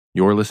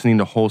You're listening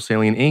to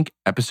Wholesaling Inc.,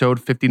 episode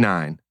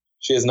 59.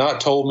 She has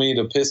not told me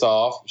to piss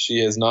off.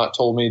 She has not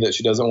told me that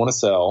she doesn't want to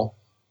sell,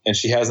 and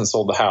she hasn't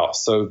sold the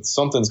house. So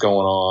something's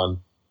going on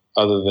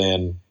other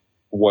than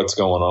what's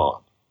going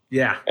on.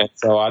 Yeah. And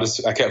so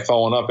I kept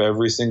following up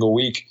every single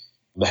week.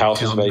 The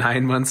house was vacant.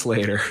 9 months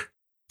later.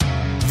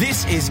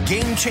 This is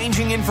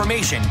game-changing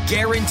information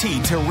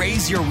guaranteed to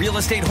raise your real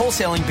estate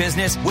wholesaling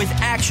business with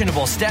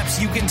actionable steps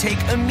you can take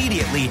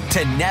immediately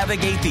to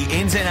navigate the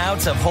ins and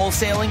outs of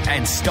wholesaling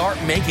and start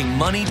making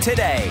money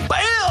today.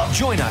 Bam!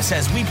 Join us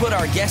as we put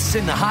our guests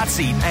in the hot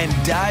seat and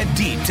dive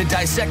deep to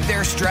dissect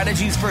their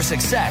strategies for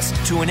success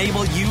to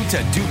enable you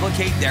to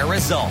duplicate their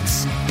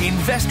results.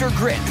 Investor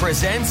Grit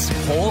presents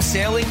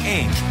Wholesaling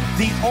Inc.,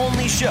 the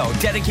only show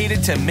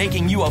dedicated to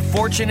making you a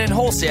fortune in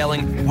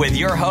wholesaling with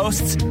your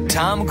hosts,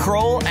 Tom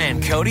Kroll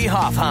and Cody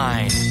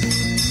Hoffheim.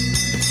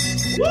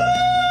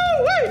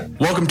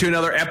 Welcome to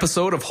another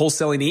episode of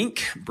Wholesaling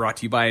Inc., brought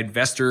to you by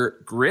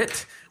Investor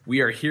Grit. We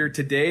are here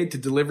today to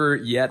deliver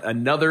yet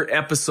another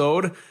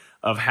episode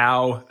of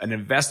how an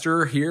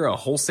investor here, a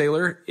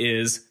wholesaler,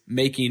 is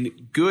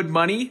making good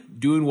money,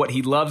 doing what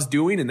he loves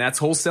doing, and that's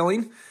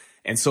wholesaling.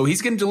 And so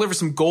he's going to deliver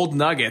some gold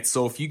nuggets.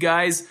 So if you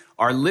guys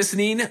are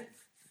listening,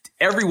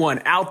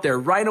 everyone out there,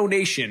 Rhino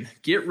Nation,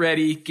 get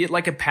ready, get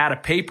like a pad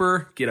of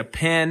paper, get a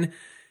pen,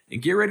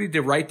 and get ready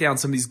to write down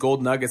some of these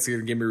gold nuggets that are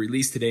going to be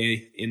released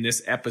today in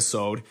this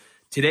episode.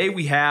 Today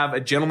we have a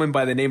gentleman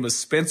by the name of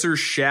Spencer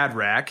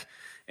Shadrack,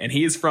 and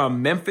he is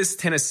from Memphis,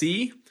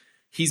 Tennessee.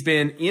 He's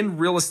been in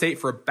real estate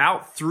for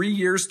about 3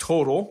 years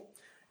total,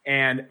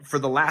 and for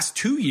the last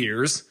 2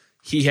 years,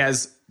 he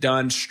has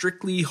done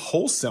strictly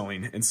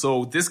wholesaling. And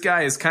so this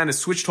guy has kind of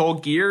switched whole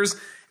gears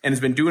and has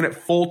been doing it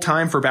full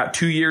time for about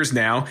 2 years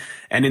now.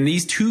 And in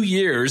these 2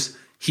 years,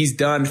 he's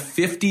done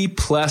 50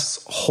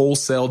 plus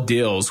wholesale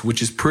deals,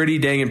 which is pretty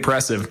dang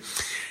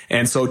impressive.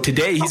 And so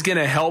today he's going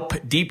to help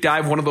deep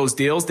dive one of those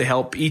deals to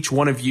help each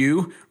one of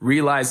you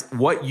realize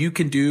what you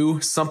can do,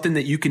 something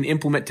that you can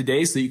implement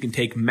today so you can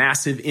take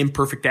massive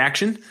imperfect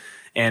action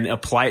and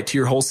apply it to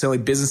your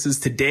wholesaling businesses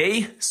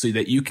today so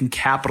that you can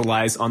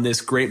capitalize on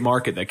this great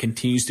market that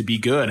continues to be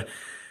good.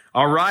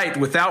 All right,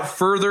 without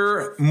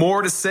further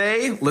more to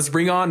say, let's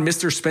bring on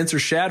Mr. Spencer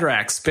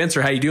Shadrack.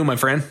 Spencer, how you doing, my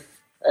friend?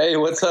 Hey,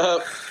 what's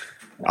up?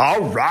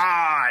 All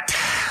right,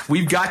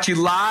 we've got you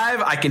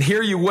live. I can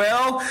hear you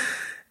well.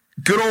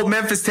 Good old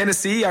Memphis,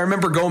 Tennessee. I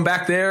remember going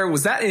back there.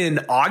 Was that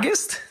in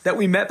August that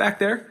we met back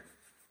there?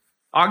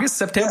 August,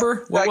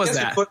 September? What was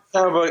that? We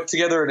put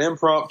together an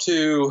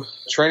impromptu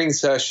training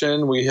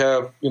session. We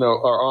have,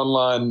 our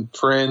online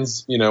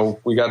friends,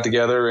 we got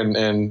together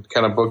and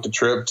kind of booked a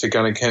trip to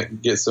kind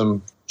of get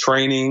some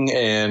training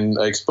and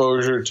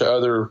exposure to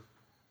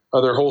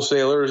other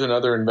wholesalers and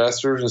other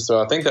investors. And so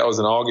I think that was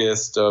in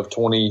August of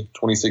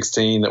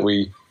 2016 that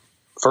we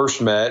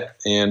first met.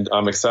 And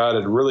I'm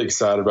really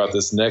excited about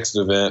this next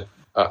event.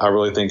 I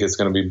really think it's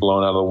going to be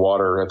blown out of the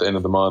water at the end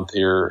of the month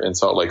here in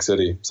Salt Lake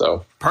City.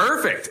 So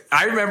perfect.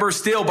 I remember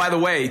still, by the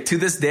way, to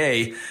this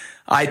day,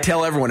 I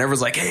tell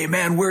everyone's like, hey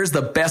man, where's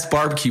the best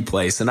barbecue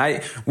place?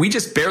 And we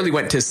just barely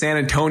went to San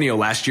Antonio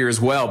last year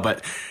as well,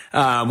 but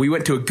we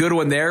went to a good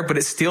one there, but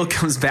it still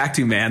comes back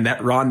to, man,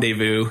 that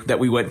rendezvous that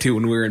we went to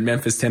when we were in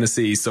Memphis,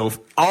 Tennessee. So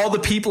all the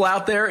people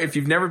out there, if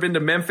you've never been to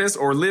Memphis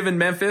or live in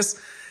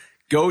Memphis,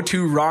 go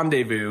to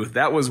Rendezvous.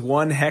 That was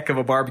one heck of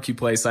a barbecue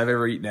place I've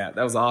ever eaten at.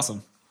 That was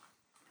awesome.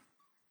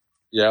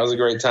 Yeah, it was a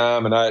great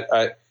time.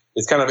 And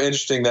it's kind of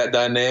interesting, that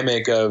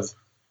dynamic of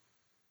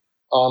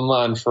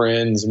online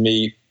friends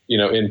meet,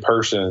 in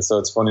person. So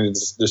it's funny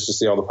just to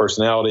see all the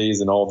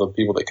personalities and all the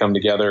people that come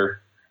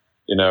together,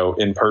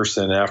 in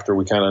person after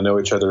we kind of know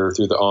each other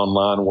through the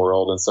online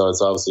world. And so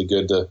it's obviously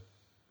good to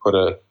put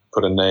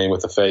a name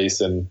with a face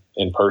and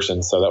in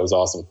person. So that was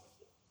awesome.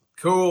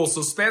 Cool.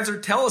 So Spencer,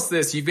 tell us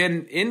this. You've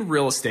been in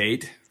real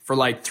estate for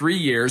like 3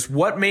 years.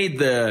 What made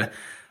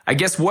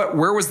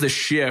where was the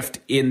shift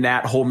in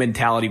that whole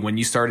mentality when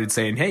you started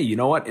saying, hey, you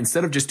know what?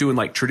 Instead of just doing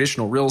like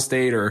traditional real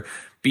estate or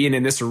being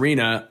in this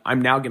arena,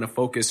 I'm now going to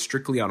focus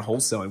strictly on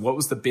wholesaling. What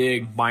was the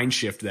big mind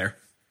shift there?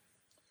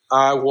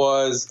 I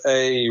was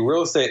a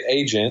real estate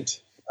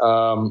agent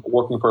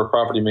working for a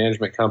property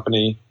management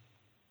company,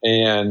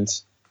 and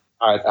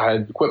I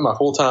had quit my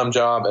full-time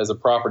job as a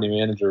property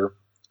manager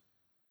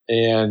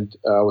and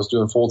was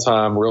doing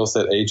full-time real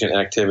estate agent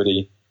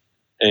activity.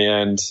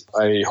 And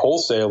a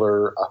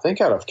wholesaler, I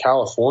think out of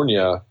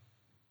California,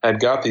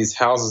 had got these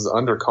houses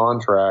under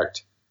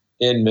contract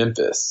in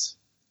Memphis.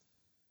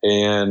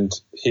 And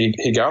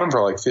he got them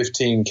for like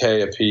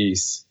 $15K a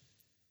piece.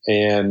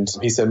 And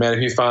he said, man,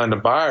 if you find a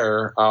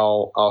buyer,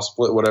 I'll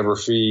split whatever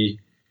fee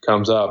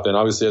comes up. And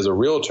obviously as a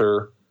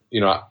realtor,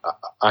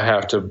 I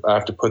have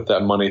to put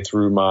that money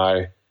through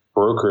my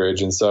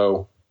brokerage. And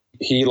so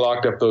he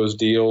locked up those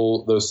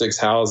 6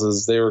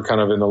 houses. They were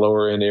kind of in the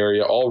lower end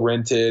area, all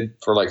rented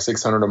for like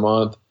 $600 a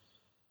month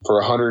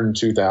for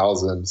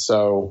 $102,000.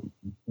 So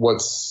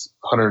what's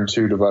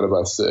 102 divided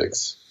by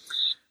 6?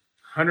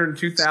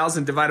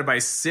 102,000 divided by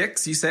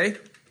 6, you say?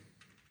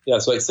 Yeah,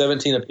 so like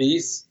 17 a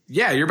piece.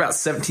 Yeah, you're about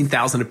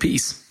 17,000 a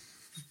piece.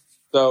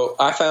 So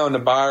I found a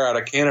buyer out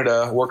of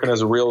Canada working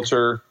as a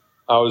realtor.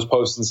 I was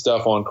posting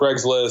stuff on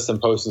Craigslist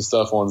and posting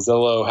stuff on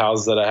Zillow,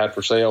 houses that I had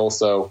for sale.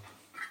 So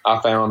I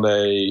found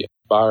a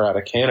buyer out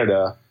of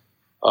Canada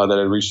that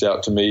had reached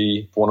out to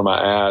me for one of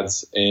my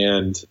ads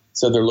and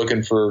said they're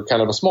looking for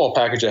kind of a small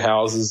package of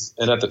houses.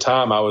 And at the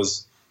time I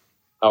was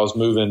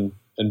moving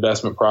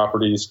investment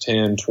properties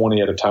 10,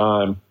 20 at a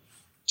time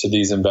to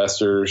these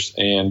investors.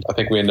 And I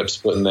think we ended up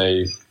splitting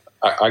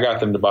I got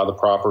them to buy the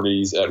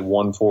properties at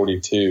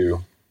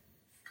 $142.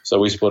 So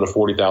we split a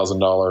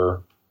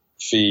 $40,000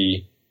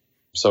 fee.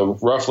 So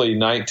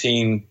roughly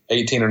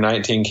 18 or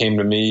 19 came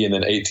to me, and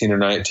then 18 or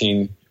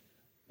 19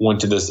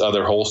 went to this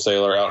other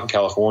wholesaler out in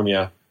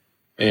California.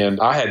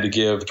 And I had to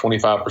give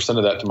 25%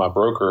 of that to my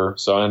broker.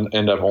 So I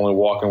ended up only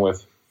walking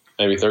with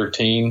maybe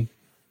 13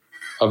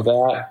 of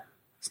that.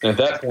 And at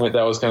that point,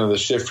 that was kind of the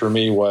shift for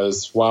me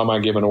was, why am I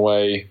giving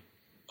away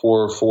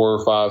 $4,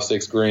 $5,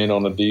 $6 grand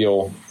on a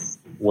deal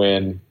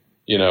when,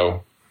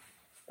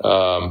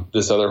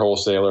 this other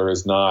wholesaler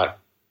is not,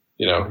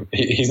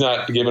 he's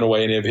not giving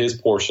away any of his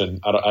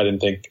portion. I didn't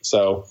think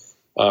so.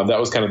 That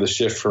was kind of the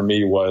shift for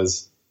me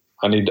was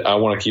I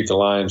want to keep the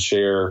lion's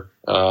share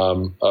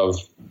of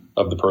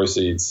the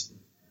proceeds.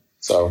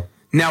 So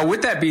now,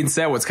 with that being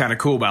said, what's kind of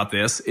cool about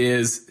this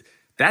is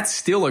that's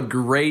still a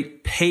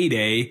great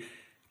payday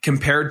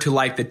compared to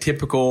like the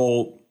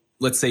typical,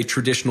 let's say,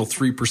 traditional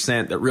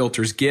 3% that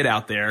realtors get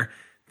out there.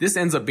 This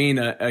ends up being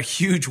a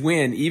huge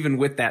win, even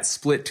with that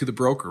split to the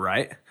broker,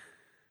 right?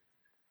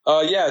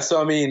 Yeah.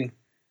 So, I mean,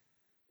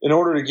 in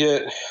order to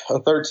get a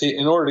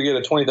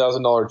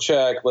 $20,000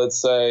 check,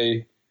 let's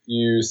say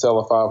you sell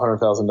a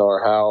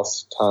 $500,000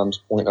 house times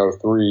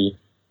 0.03,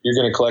 you're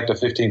going to collect a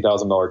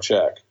 $15,000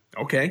 check.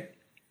 Okay.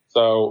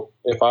 So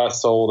if I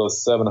sold a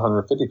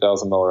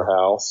 $750,000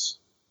 house,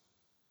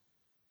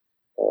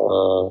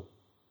 that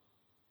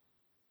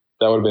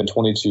would have been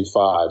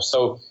 $22,500.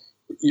 So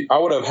I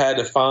would have had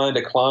to find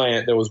a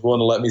client that was willing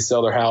to let me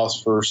sell their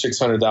house for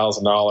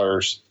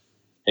 $600,000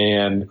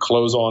 and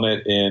close on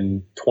it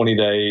in 20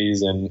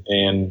 days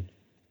and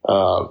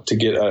to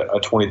get a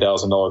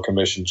 $20,000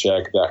 commission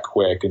check that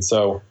quick. And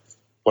so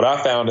what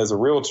I found as a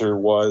realtor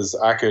was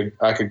I could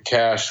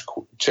cash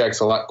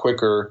checks a lot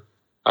quicker.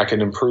 I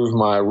could improve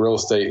my real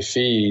estate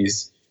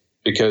fees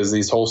because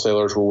these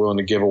wholesalers were willing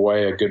to give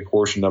away a good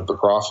portion of the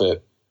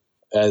profit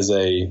as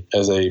a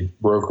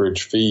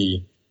brokerage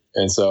fee.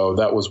 And so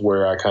that was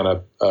where I kind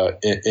of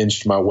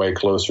inched my way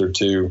closer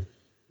to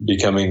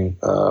becoming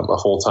a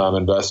full-time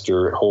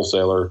investor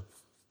wholesaler,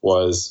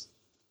 was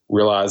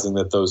realizing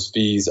that those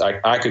fees,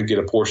 I could get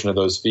a portion of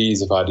those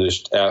fees if I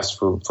just asked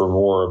for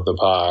more of the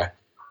pie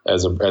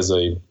as a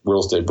real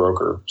estate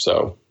broker.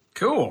 So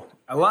cool.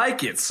 I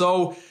like it.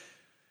 So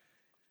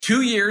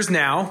 2 years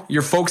now,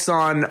 you're focused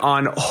on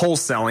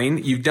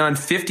wholesaling. You've done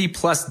 50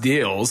 plus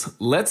deals.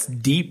 Let's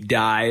deep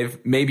dive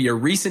maybe a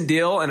recent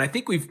deal. And I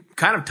think we've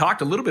kind of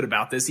talked a little bit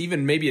about this,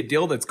 even maybe a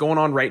deal that's going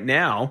on right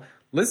now.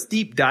 Let's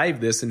deep dive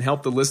this and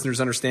help the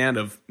listeners understand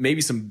of maybe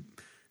some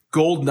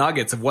gold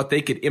nuggets of what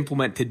they could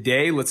implement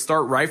today. Let's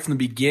start right from the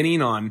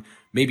beginning on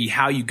maybe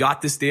how you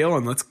got this deal,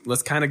 and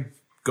let's kind of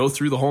go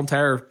through the whole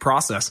entire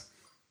process.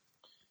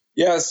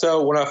 Yeah.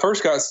 So when I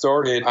first got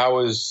started, I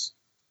was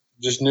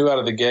just new out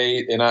of the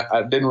gate, and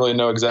I didn't really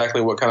know exactly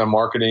what kind of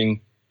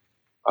marketing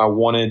I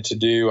wanted to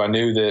do. I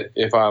knew that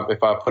if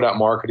I put out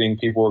marketing,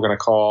 people were going to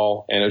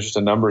call, and it was just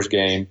a numbers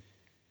game.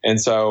 And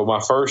so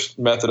my first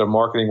method of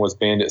marketing was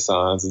bandit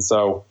signs. And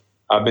so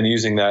I've been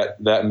using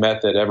that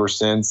method ever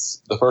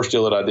since. The first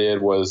deal that I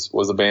did was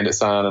a bandit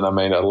sign, and I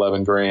made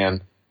 11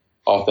 grand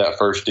off that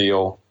first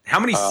deal. How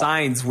many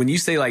signs, when you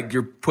say like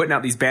you're putting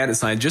out these bandit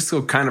signs, just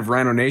so kind of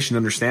Rhino Nation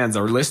understands,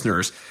 our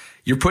listeners,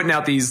 you're putting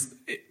out these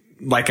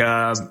like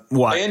a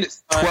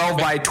 12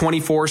 by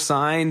 24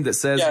 sign that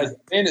says? Yeah,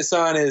 bandit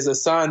sign is a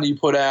sign you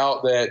put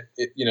out that,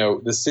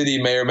 the city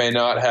may or may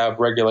not have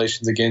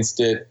regulations against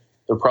it.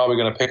 They're probably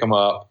going to pick them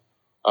up.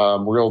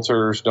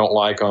 Realtors don't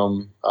like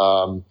them.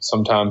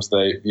 Sometimes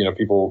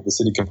the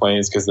city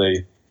complains because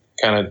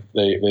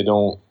they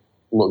don't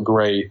look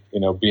great,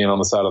 being on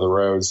the side of the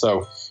road.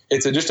 So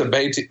it's just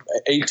a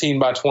 18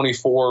 by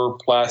 24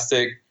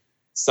 plastic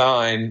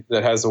sign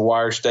that has a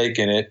wire stake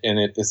in it. And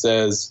it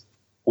says,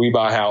 "We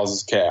buy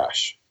houses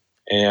cash,"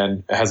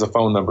 and it has a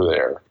phone number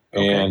there.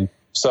 Okay. And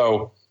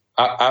so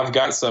I've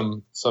got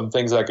some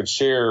things I could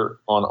share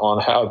on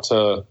how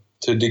to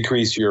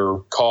decrease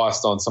your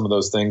cost on some of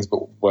those things,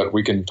 but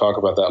we can talk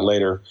about that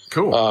later.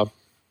 Cool.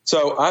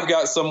 So I've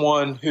got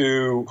someone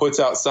who puts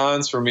out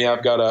signs for me.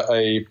 I've got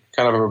a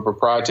kind of a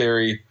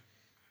proprietary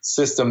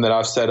system that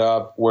I've set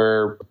up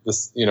where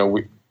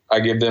I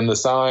give them the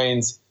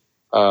signs.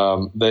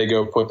 They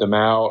go put them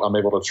out. I'm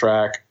able to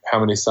track how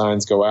many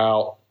signs go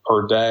out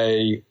per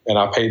day, and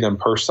I pay them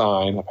per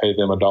sign. I pay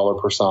them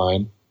 $1 per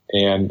sign,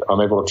 and I'm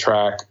able to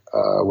track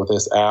with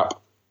this app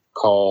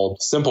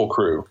called Simple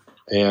Crew.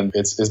 And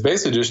it's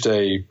basically just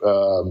a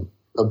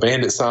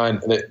bandit sign.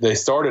 They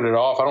started it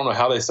off, I don't know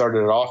how they started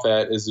it off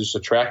at, is just a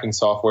tracking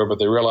software, but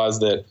they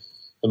realized that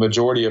the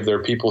majority of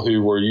their people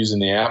who were using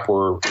the app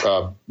were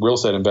real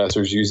estate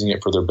investors using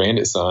it for their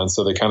bandit signs.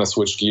 So they kind of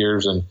switched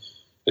gears, and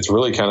it's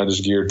really kind of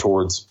just geared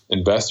towards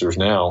investors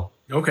now.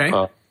 Okay.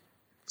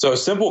 So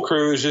Simple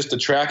Crew is just a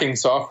tracking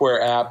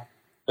software app. I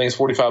think it's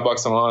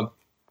 $45 a month.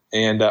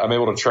 And I'm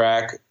able to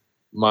track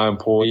my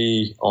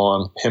employee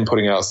on him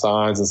putting out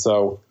signs. And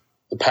so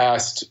the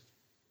past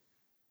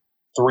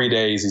 3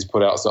 days, he's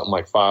put out something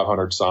like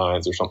 500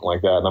 signs or something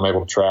like that. And I'm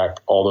able to track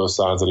all those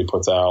signs that he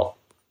puts out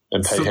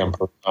and pay him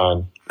per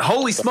sign.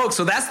 Holy smoke.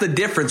 So that's the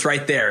difference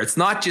right there. It's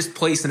not just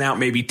placing out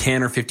maybe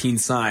 10 or 15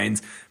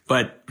 signs,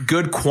 but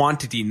good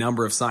quantity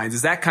number of signs.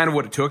 Is that kind of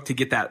what it took to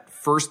get that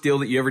first deal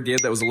that you ever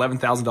did that was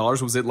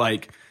 $11,000? Was it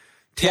like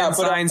 10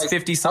 signs,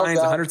 50 signs,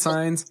 100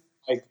 signs?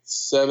 Like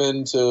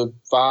 7 to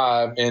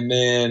 5. And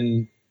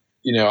then,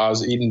 I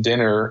was eating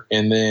dinner,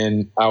 and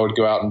then I would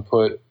go out and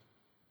put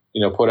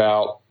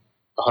out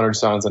 100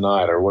 signs a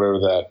night or whatever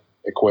that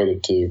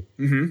equated to.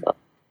 Mm-hmm.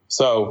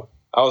 So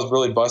I was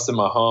really busting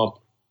my hump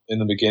in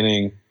the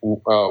beginning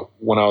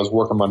when I was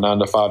working my 9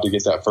 to 5 to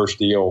get that first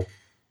deal,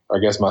 or I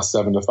guess my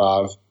 7 to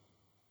 5.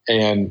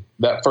 And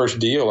that first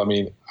deal, I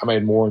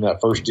made more in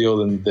that first deal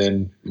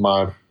than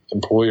my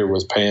employer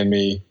was paying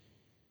me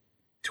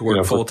to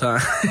work full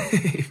time.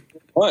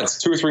 Months,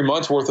 2 or 3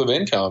 months worth of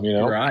income,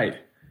 Right.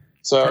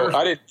 So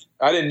Perfect.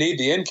 I didn't need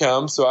the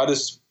income, so I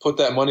just put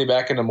that money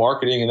back into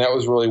marketing, and that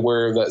was really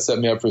where that set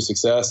me up for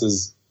success.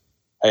 Is,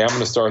 hey, I'm going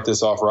to start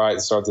this off right,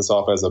 start this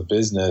off as a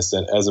business,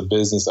 and as a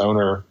business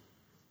owner,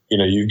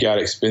 you've got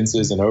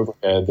expenses and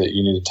overhead that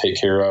you need to take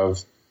care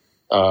of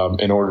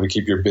in order to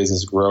keep your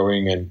business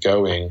growing and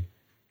going.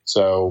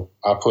 So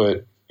I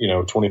put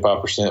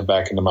 25%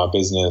 back into my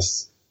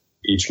business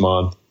each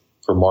month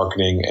for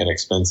marketing and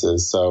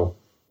expenses. So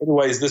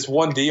anyways, this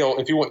one deal,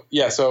 if you want,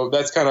 so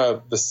that's kind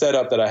of the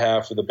setup that I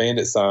have for the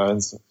bandit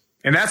signs.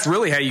 And that's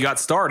really how you got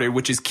started,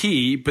 which is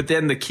key. But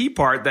then the key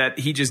part that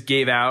he just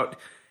gave out,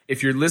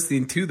 if you're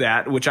listening to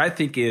that, which I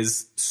think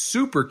is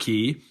super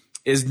key,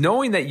 is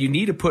knowing that you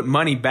need to put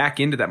money back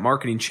into that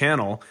marketing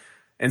channel.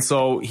 And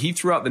so he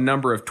threw out the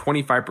number of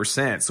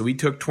 25%. So he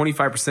took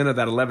 25% of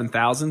that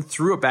 11,000,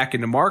 threw it back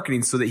into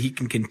marketing so that he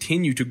can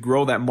continue to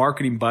grow that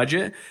marketing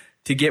budget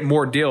to get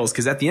more deals.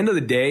 Because at the end of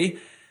the day,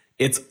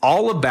 it's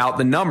all about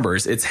the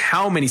numbers. It's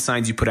how many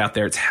signs you put out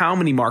there. It's how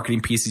many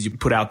marketing pieces you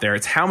put out there.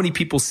 It's how many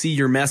people see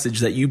your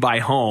message that you buy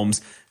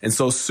homes. And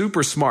so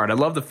super smart. I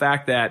love the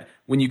fact that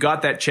when you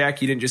got that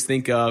check, you didn't just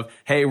think of,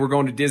 hey, we're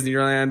going to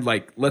Disneyland.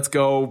 Like, let's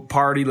go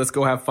party. Let's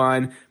go have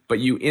fun. But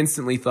you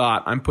instantly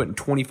thought, I'm putting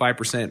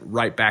 25%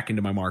 right back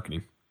into my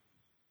marketing.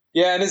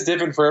 Yeah, and it's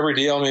different for every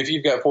deal. If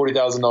you've got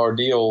 $40,000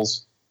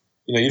 deals,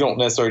 you don't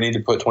necessarily need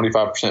to put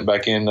 25%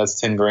 back in.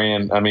 That's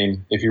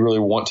 $10,000. If you really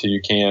want to,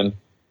 you can.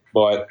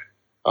 But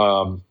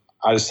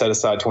I just set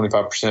aside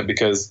 25%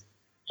 because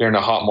during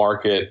a hot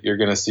market, you're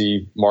going to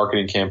see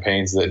marketing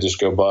campaigns that just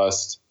go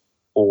bust,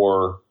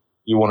 or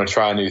you want to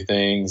try new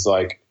things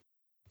like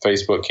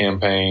Facebook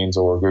campaigns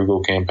or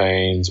Google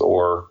campaigns,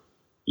 or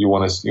you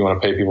want to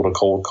pay people to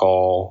cold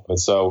call. And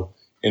so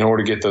in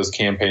order to get those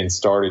campaigns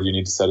started, you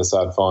need to set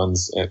aside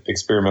funds,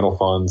 experimental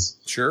funds.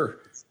 Sure.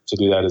 To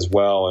do that as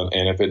well.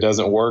 And if it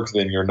doesn't work,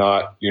 then you're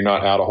not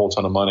out a whole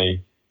ton of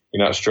money.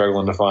 You're not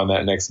struggling to find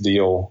that next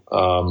deal.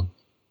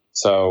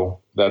 So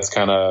that's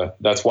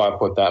why I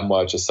put that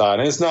much aside.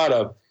 And it's not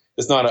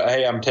a,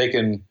 hey, I'm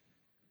taking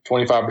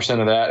 25%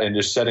 of that and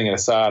just setting it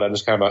aside. I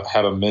just kind of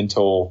have a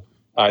mental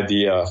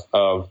idea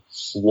of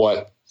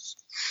what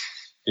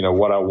I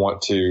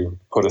want to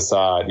put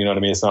aside. You know what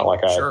I mean? It's not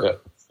like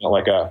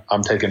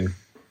I'm taking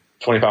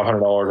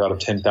 $2,500 out of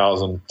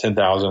 10,000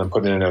 and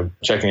putting it in a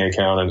checking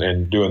account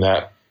and doing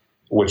that,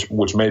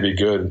 which may be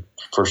good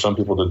for some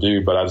people to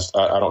do, but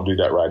I don't do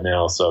that right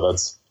now. So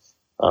that's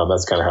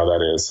kind of how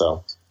that is.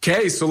 So.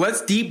 Okay, so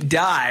let's deep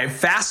dive.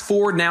 Fast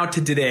forward now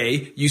to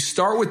today. You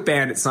start with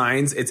bandit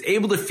signs. It's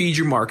able to feed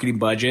your marketing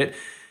budget.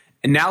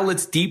 And now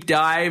let's deep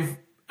dive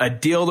a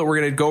deal that we're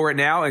going to go right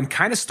now and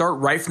kind of start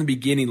right from the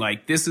beginning.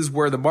 Like, this is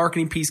where the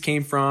marketing piece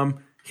came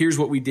from. Here's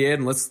what we did.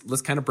 And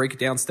let's kind of break it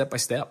down step by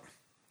step.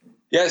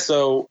 Yeah,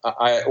 so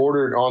I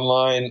ordered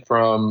online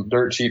from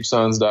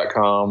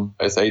dirtcheapsigns.com.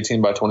 It's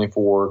 18 by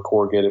 24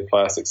 corrugated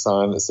plastic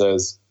sign that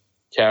says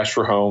cash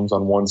for homes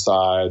on one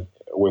side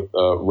with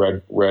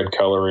red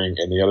coloring,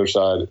 and the other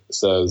side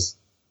says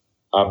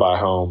I buy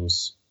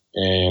homes,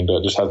 and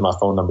just has my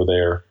phone number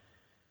there.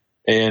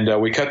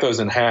 And we cut those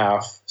in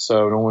half.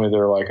 So normally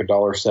they're like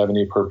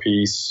 $1.70 per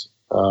piece.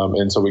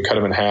 And so we cut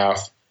them in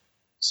half.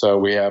 So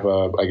we have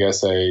a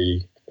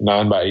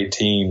 9 by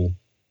 18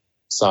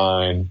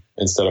 sign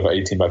instead of an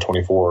 18 by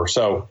 24.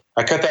 So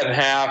I cut that in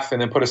half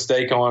and then put a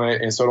stake on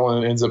it. And so it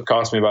only ends up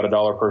costing me about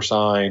 $1 per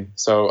sign.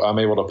 So I'm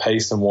able to pay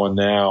someone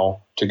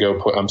now to go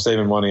I'm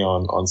saving money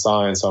on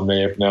signs. So I'm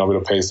now able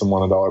to pay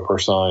someone $1 per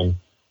sign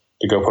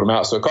to go put them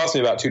out. So it costs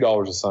me about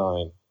 $2 a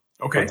sign.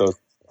 Okay.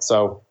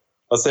 So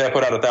let's say I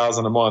put out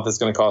 $1,000 a month. It's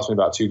going to cost me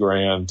about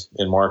 $2,000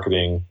 in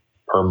marketing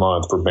per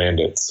month for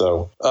Bandit.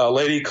 So a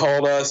lady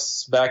called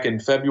us back in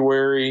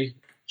February.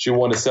 She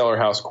wanted to sell her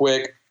house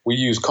quick. We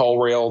use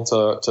CallRail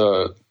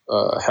to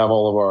have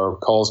all of our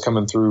calls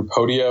coming through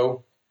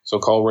Podio. So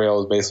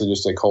CallRail is basically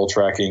just a call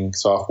tracking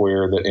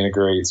software that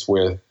integrates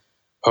with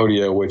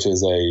Podio, which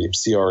is a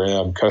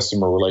CRM,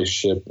 customer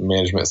relationship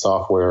management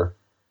software.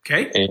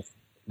 Okay. And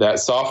that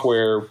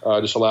software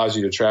just allows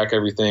you to track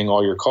everything,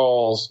 all your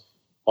calls,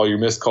 all your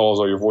missed calls,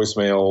 all your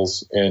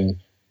voicemails.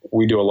 And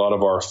we do a lot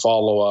of our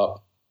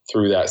follow-up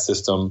through that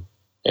system.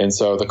 And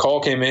so the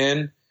call came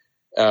in,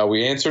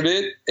 we answered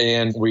it,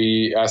 and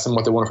we asked them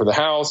what they wanted for the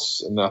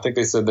house. And I think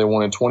they said they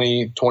wanted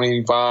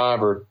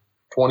 25 or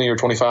 20 or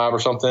 25 or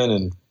something.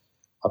 And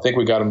I think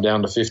we got them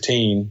down to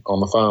 15 on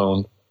the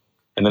phone.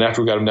 And then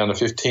after we got them down to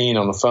 15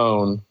 on the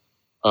phone,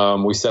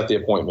 we set the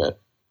appointment.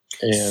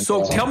 And,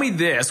 so tell me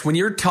this, when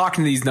you're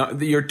talking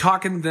to you're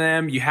talking to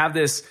them, you have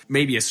this,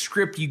 maybe a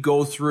script you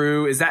go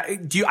through. Is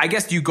that, do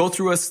you go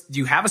through do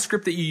you have a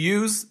script that you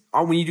use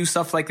when you do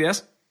stuff like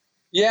this?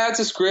 Yeah, it's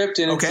a script,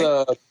 and it's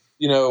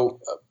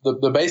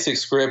the basic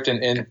script,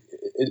 and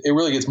it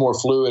really gets more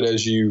fluid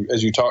as you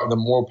talk. The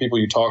more people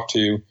you talk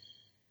to,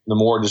 the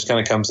more it just kind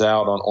of comes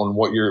out on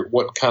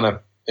what kind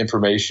of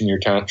information you're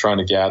trying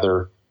to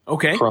gather.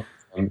 Okay. From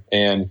them.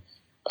 And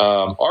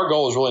our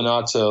goal is really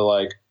not to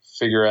like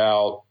figure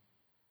out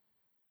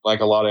like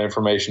a lot of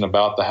information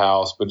about the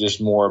house, but just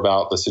more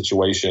about the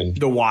situation.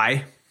 The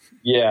why.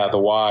 Yeah, the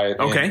why.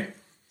 Okay. And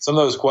some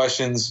of those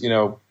questions,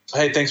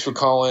 hey, thanks for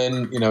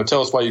calling.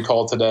 Tell us why you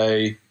called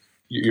today.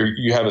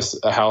 You have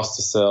a house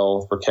to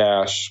sell for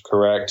cash,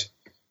 correct?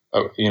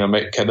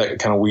 That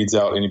kind of weeds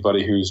out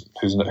anybody who's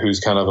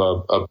kind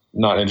of a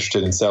not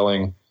interested in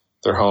selling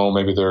their home.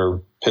 Maybe they're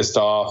pissed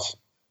off,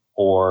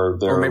 or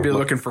maybe they're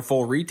looking for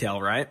full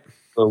retail, right?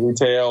 For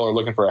retail, or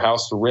looking for a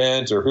house to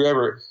rent, or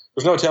whoever.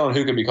 There's no telling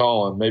who could be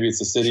calling. Maybe it's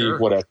the city, sure.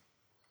 Whatever.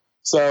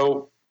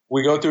 So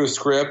we go through a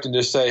script and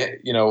just say,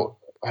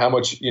 how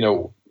much,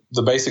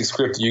 the basic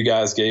script that you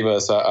guys gave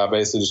us, I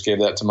basically just gave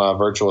that to my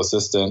virtual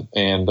assistant,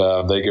 and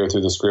they go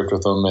through the script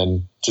with them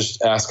and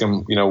just ask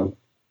them,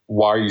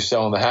 why are you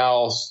selling the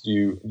house? Are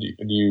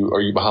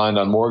you behind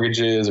on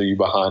mortgages? Are you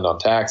behind on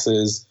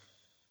taxes?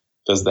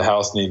 Does the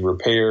house need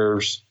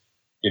repairs?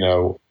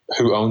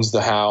 Who owns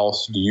the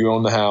house? Do you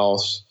own the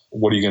house?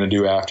 What are you going to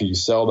do after you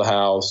sell the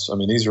house? I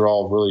mean, these are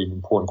all really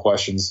important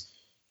questions.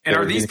 And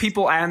are these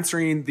people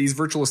answering, these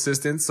virtual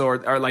assistants,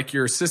 or are like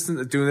your assistant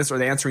that's doing this, are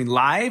they answering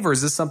live, or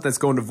is this something that's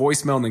going to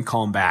voicemail and then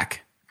calling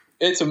back?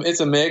 It's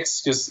a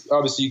mix, because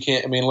obviously you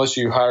can't, unless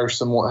you hire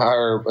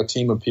a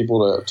team of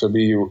people to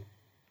be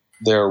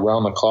there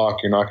around the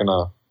clock, you're not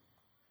gonna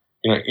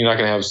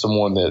have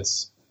someone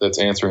that's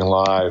answering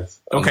live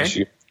unless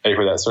you pay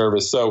for that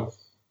service. So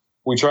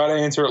we try to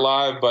answer it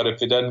live, but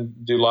if it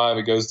doesn't do live,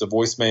 it goes to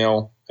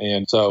voicemail.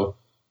 And so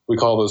we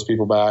call those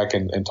people back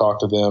and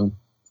talk to them.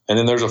 And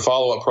then there's a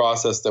follow-up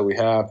process that we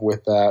have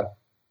with that.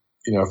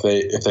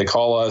 If they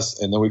call us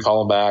and then we call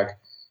them back,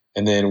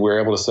 and then we're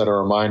able to set a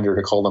reminder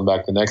to call them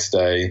back the next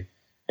day.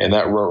 And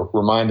that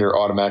reminder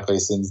automatically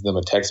sends them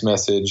a text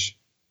message,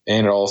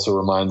 and it also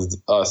reminds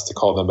us to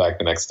call them back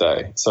the next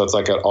day. So it's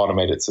like an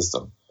automated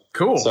system.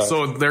 Cool.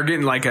 So they're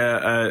getting like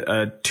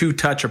a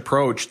two-touch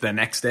approach the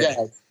next day.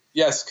 Yeah.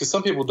 Yes, because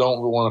some people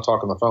don't want to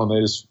talk on the phone. They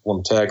just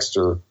want to text,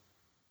 or,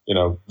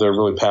 they're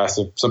really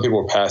passive. Some people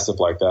are passive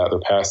like that. They're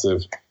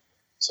passive.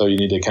 So you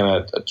need to kind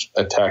of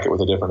attack it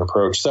with a different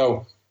approach.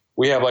 So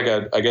we have like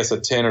a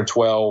 10 or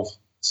 12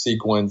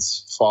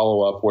 sequence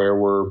follow-up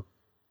where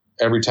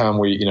every time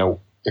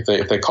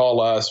if they call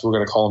us, we're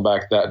going to call them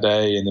back that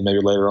day, and then maybe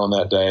later on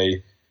that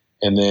day.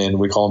 And then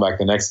we call them back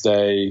the next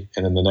day,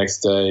 and then the next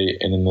day,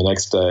 and then the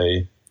next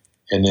day.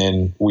 And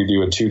then we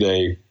do a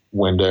 2-day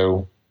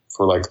window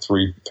for like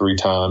three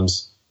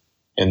times.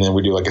 And then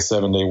we do like a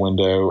 7-day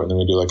window, and then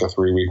we do like a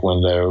 3-week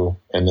window,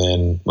 and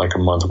then like a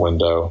month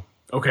window.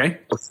 Okay.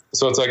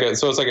 So it's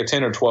like a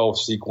 10 or 12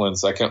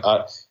 sequence.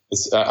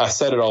 I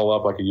set it all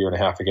up like a year and a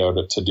half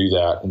ago to do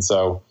that. And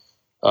so,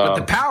 but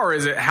the power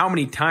is how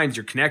many times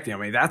you're connecting.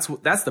 That's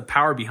the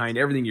power behind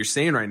everything you're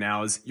saying right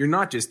now, is you're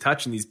not just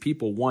touching these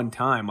people one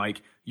time.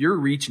 Like, you're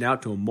reaching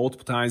out to them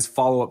multiple times,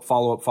 follow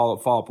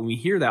up. And we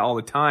hear that all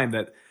the time,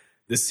 that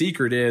the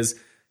secret is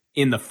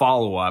in the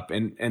follow-up.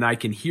 And I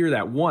can hear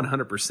that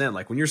 100%.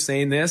 Like, when you're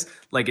saying this,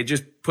 like, it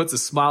just puts a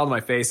smile on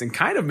my face and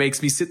kind of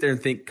makes me sit there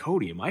and think,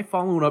 Cody, am I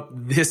following up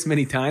this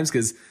many times?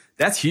 Because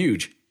that's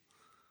huge.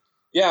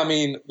 Yeah,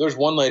 there's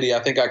one lady, I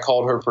think I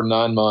called her for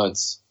 9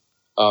 months.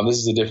 This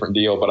is a different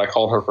deal, but I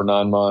called her for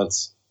 9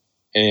 months.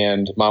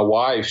 And my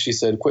wife, she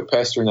said, quit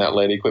pestering that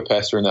lady.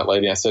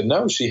 I said,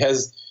 no, she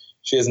has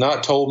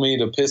not told me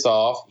to piss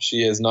off.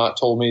 She has not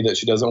told me that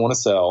she doesn't want to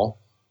sell.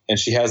 And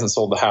she hasn't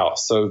sold the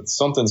house. So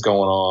something's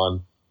going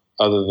on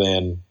other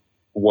than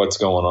what's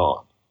going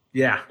on.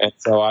 Yeah. And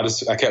so I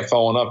kept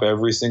following up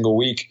every single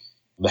week.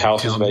 The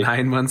house was vacant.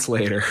 9 months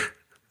later.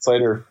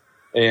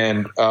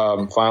 And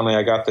finally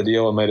I got the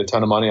deal and made a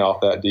ton of money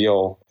off that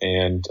deal.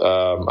 And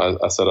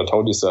I said, I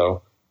told you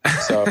so.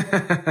 So,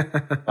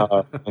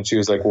 and she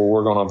was like, well,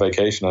 we're going on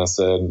vacation. I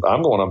said,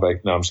 I'm going on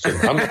vacation. No, I'm just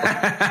kidding.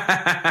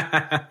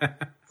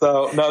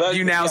 So no,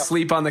 you now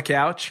sleep on the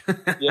couch.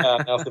 Yeah,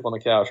 now I sleep on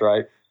the couch,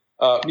 right?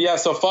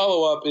 So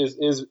follow up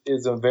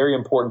is a very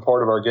important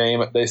part of our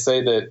game. They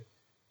say that,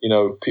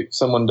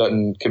 someone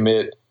doesn't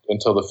commit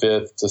until the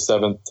 5th to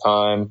 7th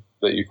time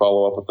that you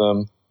follow up with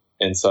them.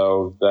 And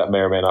so that may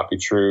or may not be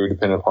true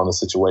depending upon the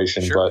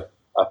situation. Sure. But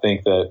I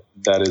think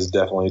that is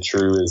definitely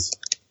true. Is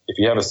if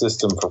you have a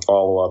system for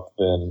follow up,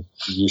 then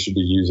you should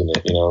be using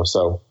it,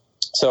 So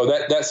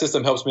that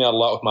system helps me out a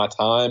lot with my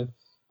time.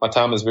 My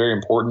time is very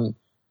important.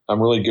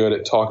 I'm really good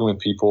at talking with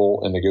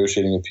people and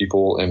negotiating with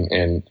people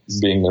and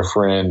being their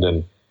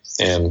friend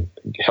and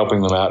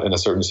helping them out in a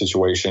certain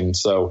situation.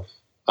 So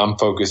I'm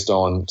focused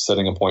on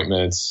setting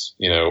appointments,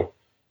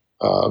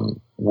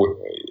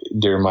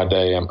 during my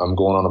day. I'm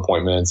going on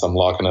appointments. I'm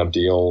locking up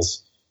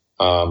deals,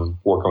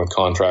 working with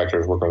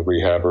contractors, working with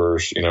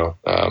rehabbers,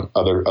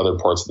 other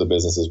parts of the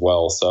business as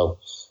well. So,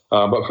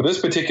 but for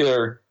this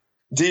particular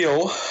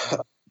deal,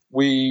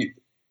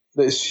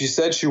 she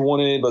said she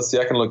wanted, let's see,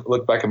 I can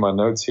look back at my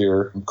notes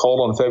here.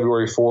 Called on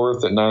February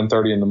 4th at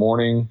 9:30 in the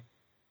morning.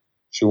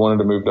 She wanted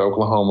to move to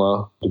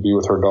Oklahoma to be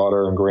with her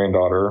daughter and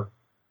granddaughter.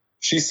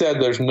 She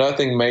said there's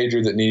nothing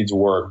major that needs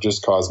work,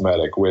 just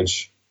cosmetic,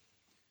 which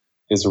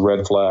is a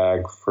red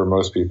flag for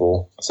most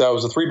people. So it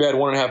was a 3-bed,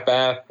 1.5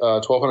 bath,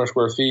 1,200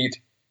 square feet.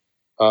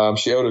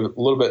 She owed a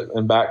little bit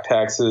in back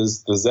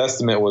taxes. The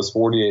Zestimate was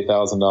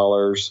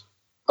 $48,000.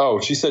 Oh,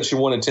 she said she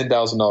wanted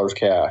 $10,000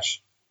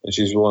 cash. And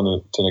she's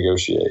willing to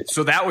negotiate.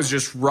 So that was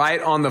just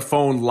right on the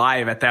phone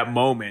live at that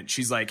moment.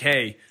 She's like,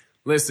 hey,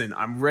 listen,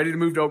 I'm ready to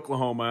move to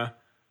Oklahoma.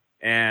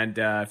 And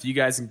if you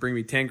guys can bring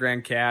me 10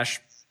 grand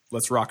cash,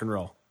 let's rock and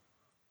roll.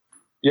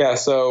 Yeah.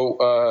 So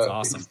that's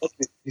awesome.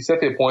 He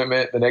set the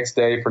appointment the next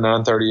day for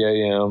 9:30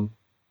 a.m.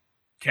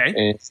 Okay.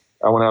 And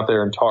I went out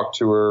there and talked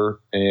to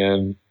her.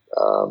 And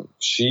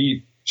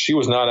she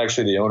was not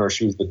actually the owner.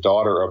 She was the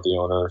daughter of the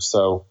owner.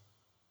 So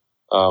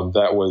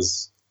that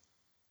was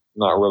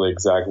not really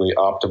exactly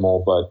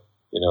optimal, but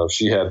if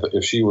she had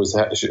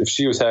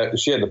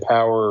the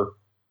power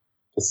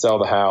to sell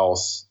the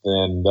house,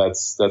 then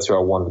that's who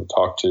I wanted to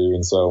talk to.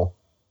 And so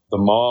the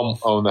mom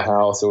owned the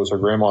house. It was her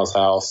grandma's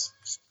house.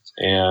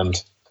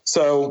 And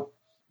so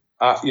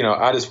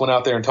I just went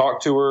out there and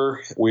talked to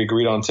her. We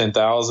agreed on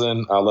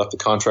 $10,000. I left the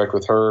contract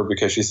with her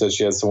because she said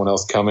she had someone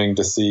else coming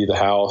to see the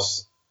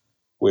house,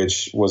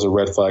 which was a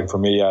red flag for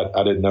me.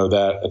 I didn't know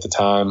that at the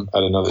time. I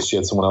didn't know that she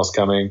had someone else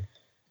coming.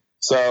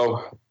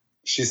 So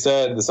she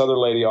said this other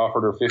lady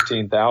offered her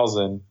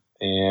 $15,000,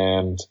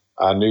 and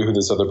I knew who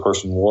this other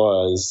person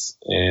was.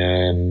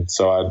 And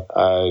so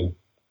I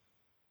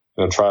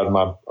tried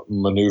my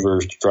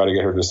maneuvers to try to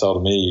get her to sell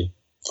to me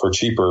for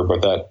cheaper,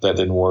 but that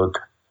didn't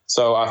work.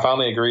 So I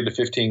finally agreed to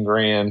 15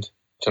 grand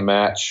to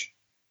match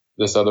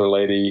this other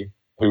lady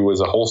who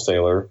was a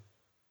wholesaler.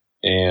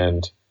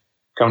 And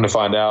come to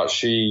find out,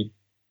 she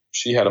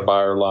had a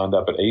buyer lined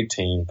up at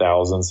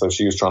 18,000. So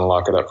she was trying to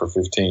lock it up for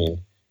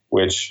 15,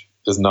 which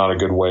is not a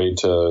good way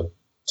to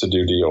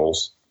do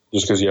deals.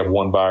 Just because you have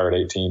one buyer at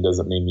 18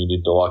 doesn't mean you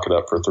need to lock it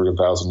up for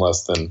 3,000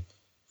 less than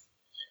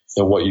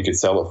what you could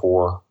sell it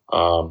for.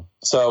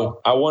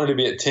 So I wanted to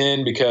be at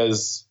 10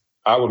 because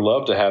I would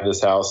love to have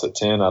this house at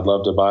 10. I'd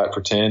love to buy it for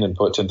 10 and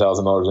put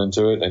 $10,000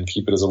 into it and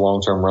keep it as a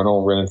long-term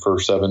rental, rented for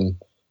 $750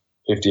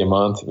 a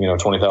month,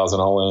 $20,000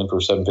 all in for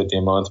 $750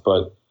 a month.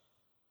 But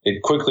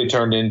it quickly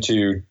turned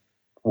into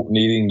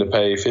needing to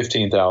pay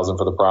 $15,000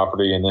 for the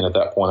property. And then at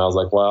that point I was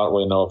like, well, I don't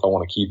really know if I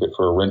want to keep it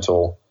for a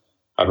rental.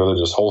 I'd rather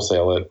just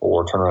wholesale it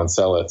or turn around and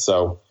sell it.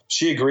 So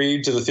she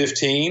agreed to the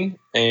 15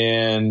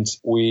 and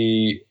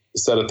we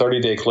set a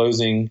 30-day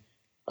closing.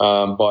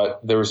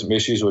 But there were some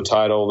issues with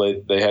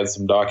title. They had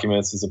some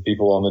documents and some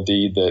people on the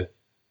deed that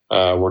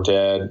were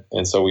dead.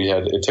 And so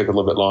it took a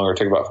little bit longer. It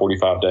took about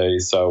 45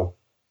 days. So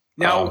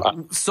now,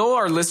 so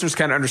our listeners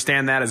kind of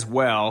understand that as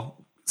well.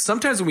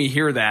 Sometimes when we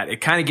hear that, it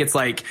kind of gets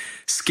like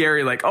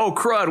scary, like, oh,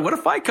 crud, what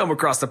if I come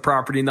across the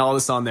property and all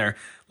this on there?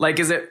 Like,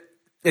 is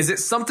it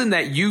something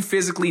that you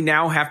physically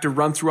now have to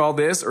run through all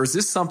this? Or is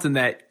this something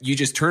that you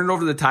just turn it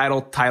over to the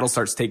title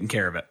starts taking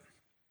care of it?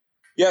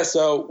 Yeah.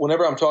 So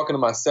whenever I'm talking to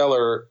my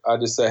seller, I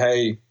just say,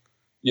 hey,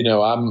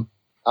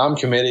 I'm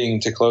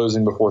committing to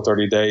closing before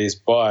 30 days,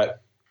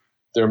 but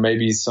there may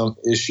be some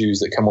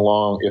issues that come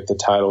along if the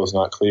title is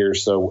not clear.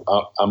 So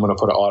I'm going to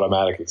put an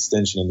automatic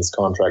extension in this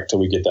contract till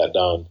we get that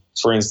done.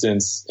 For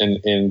instance,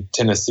 in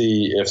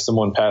Tennessee, if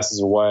someone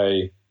passes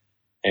away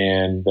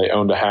and they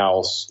owned a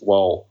house,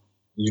 well,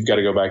 you've got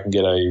to go back and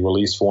get a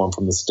release form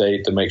from the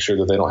state to make sure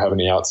that they don't have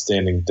any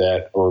outstanding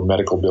debt or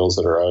medical bills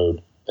that are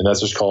owed. And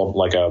that's just called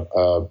like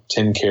a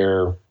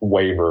 10-care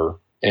waiver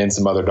and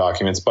some other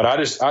documents. But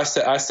I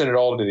send it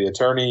all to the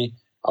attorney.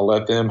 I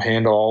let them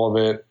handle all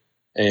of it.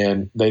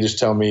 And they just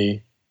tell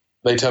me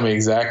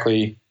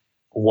exactly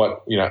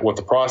what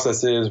the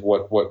process is,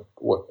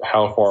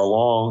 how far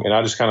along. And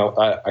I just kind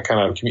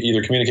of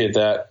either communicate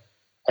that,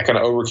 I kind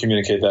of over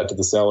communicate that to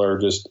the seller.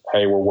 Just,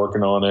 hey, we're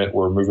working on it.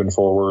 We're moving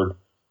forward.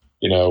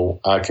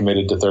 I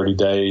committed to 30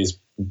 days,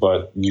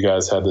 but you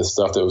guys had this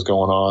stuff that was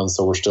going on.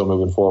 So we're still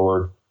moving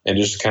forward, and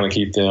just kind of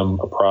keep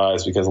them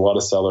apprised, because a lot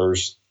of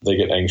sellers, they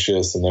get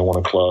anxious and they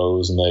want to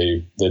close and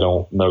they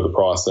don't know the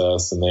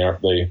process, and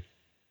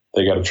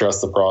they got to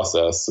trust the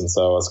process. And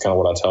so that's kind of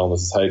what I tell them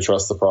is, hey,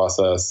 trust the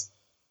process.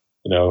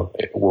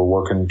 We're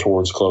working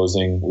towards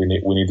closing. We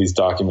need these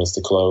documents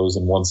to close.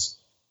 And once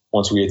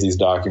we get these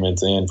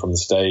documents in from the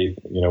state,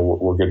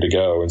 we're good to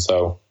go. And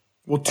so,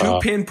 well, 2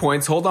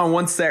 pinpoints. Hold on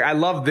one sec. I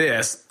love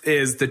this.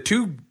 Is the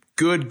 2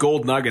 good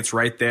gold nuggets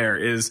right there.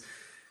 Is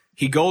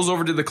he goes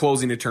over to the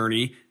closing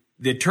attorney.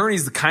 The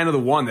attorney's the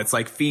one that's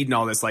like feeding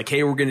all this, like,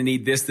 hey, we're going to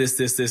need this, this,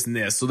 this, this, and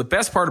this. So the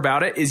best part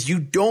about it is you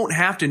don't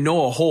have to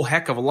know a whole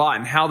heck of a lot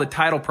and how the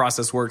title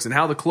process works and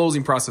how the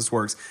closing process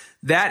works.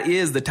 That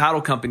is the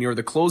title company or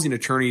the closing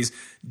attorney's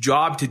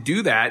job to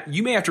do that.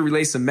 You may have to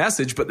relay some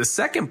message, but the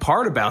second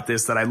part about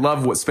this that I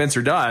love what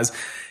Spencer does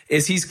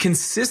is he's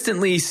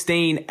consistently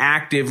staying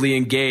actively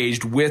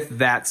engaged with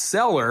that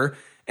seller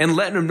and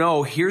letting them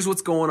know, here's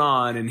what's going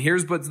on and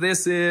here's what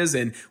this is.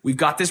 And we've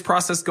got this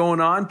process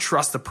going on.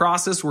 Trust the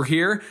process. We're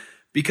here.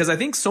 Because I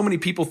think so many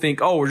people think,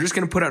 oh, we're just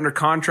going to put it under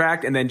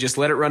contract and then just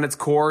let it run its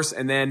course.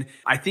 And then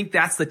I think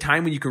that's the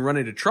time when you can run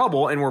into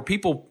trouble and where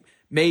people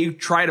may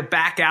try to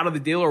back out of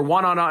the deal or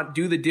want to not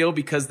do the deal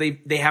because they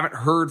haven't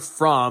heard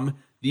from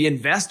the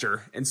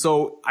investor. And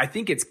so I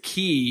think it's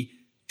key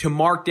to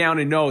mark down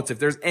in notes if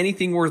there's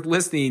anything worth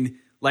listening.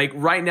 Like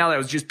right now that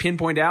was just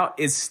pinpointed out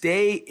is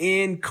stay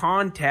in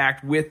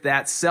contact with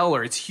that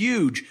seller. It's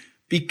huge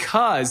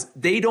because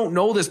they don't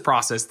know this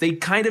process. They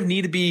kind of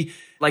need to be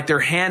like they're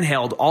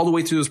handheld all the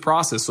way through this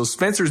process. So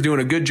Spencer's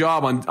doing a good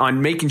job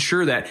on making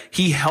sure that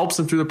he helps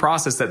them through the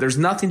process, that there's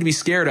nothing to be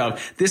scared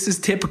of. This is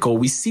typical.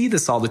 We see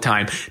this all the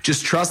time.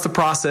 Just trust the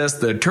process.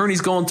 The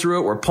attorney's going through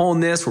it. We're pulling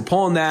this, we're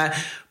pulling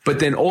that. But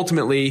then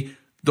ultimately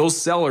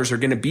those sellers are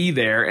going to be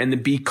there and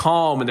then be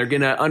calm and they're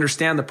going to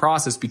understand the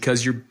process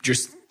because you're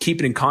just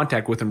keeping in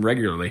contact with them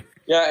regularly.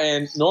 Yeah.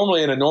 And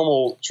normally in a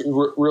normal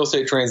real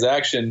estate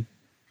transaction,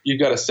 you've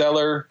got a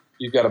seller,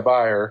 you've got a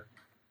buyer,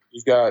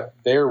 you've got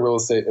their real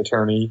estate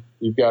attorney,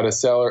 you've got a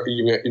seller,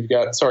 you've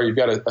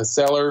got a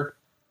seller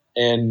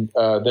and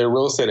their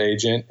real estate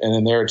agent, and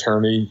then their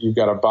attorney. You've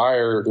got a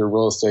buyer, their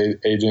real estate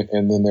agent,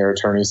 and then their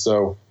attorney.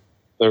 So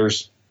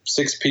there's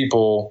 6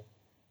 people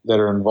that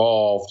are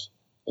involved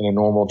in a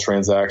normal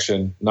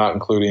transaction, not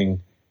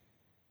including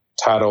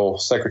title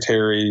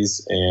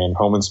secretaries and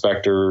home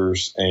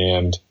inspectors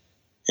and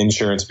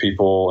insurance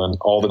people and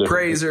all the different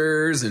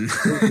appraisers and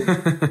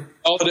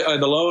all the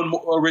loan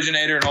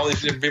originator and all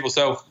these different people.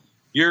 So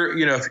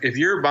if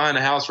you're buying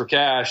a house for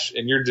cash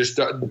and you're just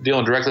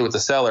dealing directly with the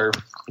seller,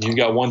 and you've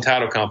got one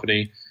title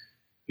company,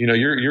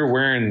 you're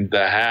wearing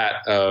the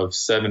hat of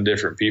 7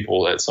 different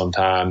people at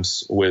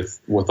sometimes with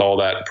all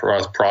that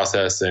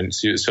process. And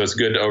so it's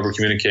good to over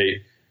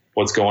communicate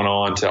what's going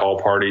on to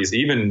all parties,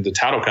 even the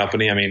title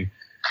company. I mean,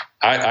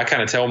 I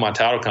kind of tell my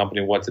title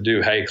company what to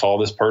do. Hey, call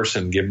this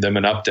person, give them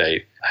an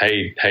update.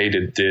 Hey,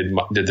 did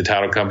the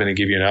title company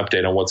give you an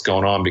update on what's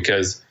going on?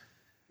 Because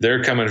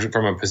they're coming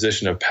from a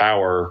position of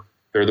power.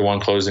 They're the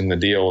one closing the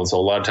deal. And so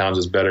a lot of times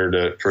it's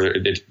better for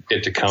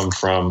it to come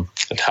from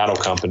the title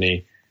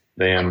company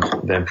than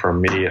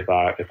from me if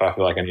I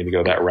feel like I need to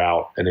go that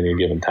route at any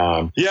given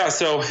time. Yeah,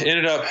 so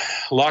ended up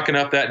locking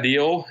up that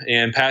deal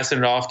and passing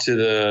it off to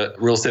the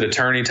real estate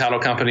attorney title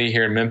company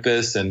here in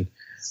Memphis. And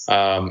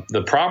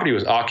the property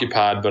was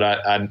occupied, but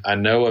I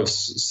know of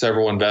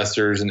several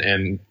investors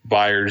and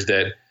buyers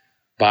that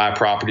buy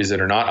properties that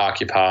are not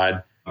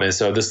occupied. And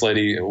so this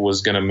lady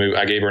was going to move.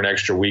 I gave her an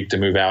extra week to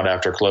move out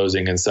after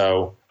closing. And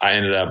so I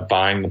ended up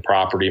buying the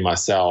property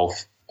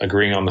myself,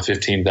 agreeing on the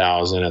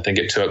 $15,000. I think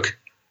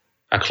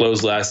I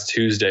closed last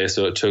Tuesday.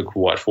 So it took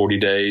 40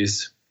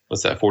 days?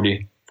 What's that?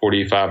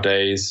 45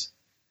 days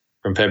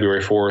from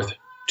February 4th,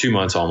 2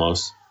 months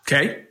almost.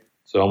 Okay.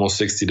 So almost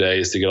 60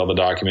 days to get all the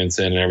documents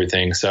in and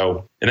everything.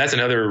 So, and that's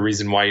another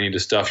reason why you need to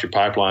stuff your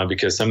pipeline,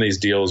 because some of these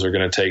deals are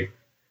going to take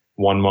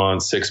 1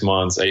 month, 6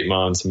 months, 8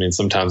 months. I mean,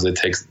 sometimes it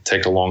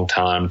take a long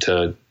time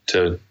to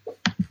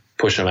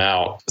push them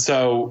out.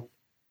 So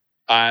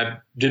I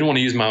didn't want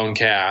to use my own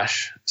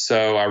cash.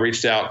 So I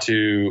reached out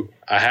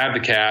I had the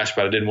cash,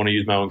 but I didn't want to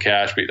use my own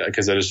cash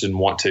because I just didn't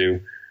want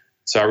to.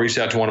 So I reached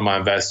out to one of my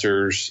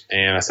investors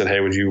and I said, hey,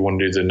 would you want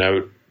to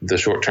do the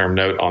short-term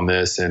note on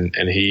this? And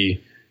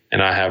he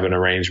and I have an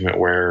arrangement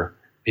where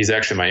he's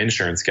actually my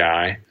insurance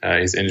guy.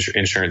 He's an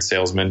insurance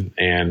salesman.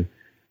 And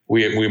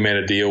we made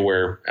a deal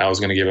where I was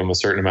going to give him a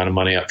certain amount of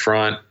money up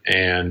front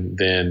and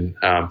then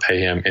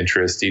pay him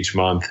interest each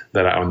month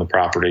that I own the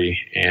property.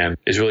 And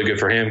it's really good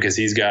for him because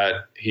he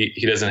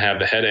doesn't have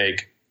the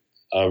headache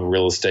of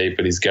real estate,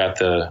 but he's got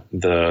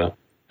the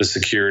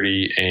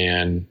security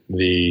and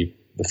the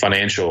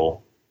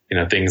financial,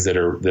 things that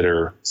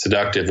are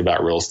seductive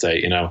about real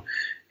estate.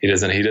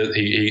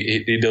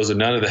 He deals with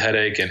none of the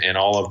headache and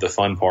all of the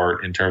fun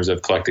part in terms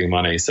of collecting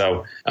money.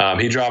 So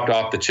he dropped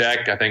off the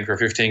check, I think, for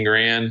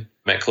 $15,000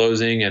 at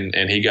closing,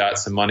 and he got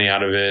some money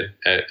out of it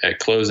at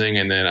closing,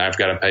 and then I've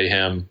got to pay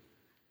him,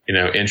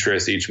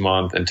 interest each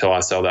month until I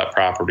sell that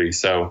property.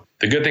 So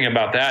the good thing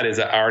about that is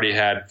I already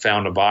had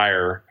found a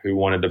buyer who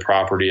wanted the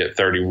property at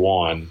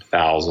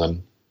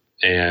 $31,000,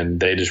 and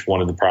they just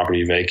wanted the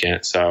property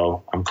vacant.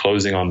 So I'm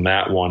closing on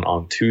that one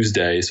on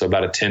Tuesday. So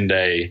about a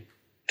 10-day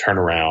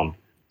turnaround.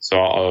 So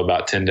I'll owe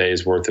about 10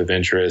 days worth of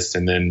interest.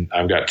 And then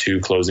I've got 2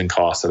 closing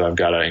costs that I've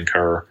got to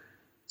incur.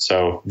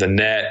 So the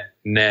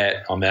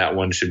net on that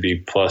one should be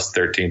plus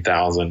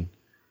 13,000.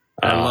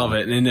 I love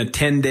it. And in a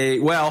 10-day,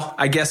 well,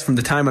 I guess from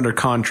the time under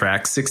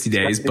contract, 60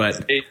 days,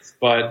 but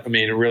I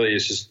mean, it really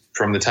is just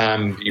from the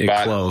time you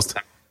buy closed.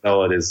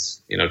 It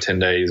is, 10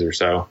 days or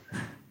so.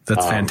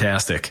 That's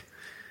fantastic.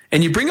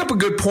 And you bring up a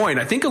good point.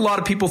 I think a lot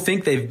of people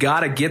think they've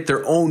got to get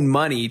their own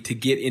money to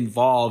get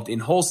involved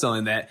in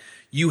wholesaling, that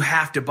you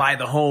have to buy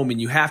the home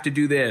and you have to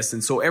do this.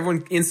 And so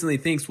everyone instantly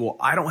thinks, well,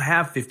 I don't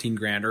have 15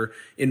 grand, or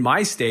in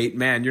my state,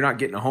 man, you're not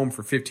getting a home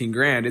for 15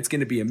 grand. It's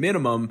going to be a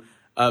minimum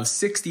of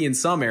 60 in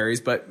some areas,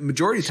 but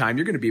majority of the time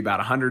you're going to be about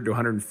 100 to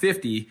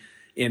 150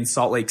 in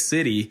Salt Lake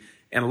City.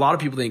 And a lot of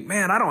people think,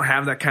 man, I don't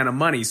have that kind of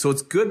money. So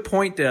it's a good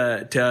point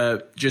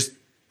to just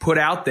put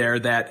out there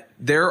that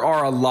there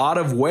are a lot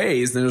of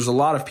ways, and there's a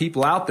lot of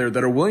people out there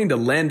that are willing to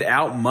lend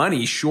out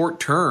money short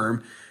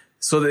term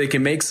so that they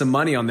can make some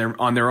money on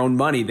their own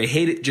money. They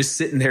hate it just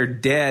sitting there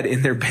dead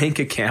in their bank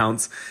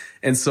accounts.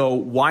 And so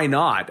why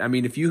not? I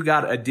mean, if you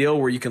got a deal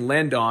where you can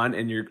lend on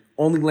and you're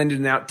only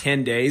lending out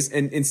 10 days,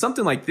 and in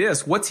something like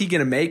this, what's he going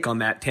to make on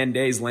that 10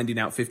 days lending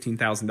out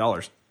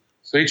 $15,000?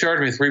 So he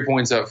charged me 3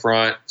 points up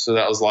front. So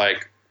that was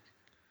like,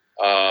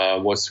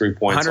 what's 3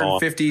 points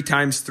 150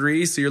 times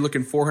 3. So you're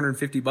looking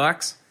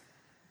 $450.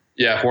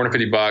 Yeah.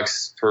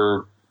 $450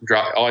 for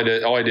drop. All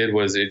I did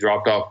was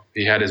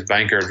he had his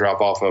banker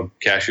drop off a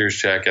cashier's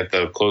check at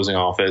the closing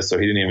office. So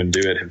he didn't even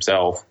do it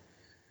himself.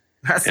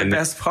 That's the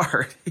best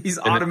part. He's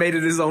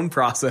automated his own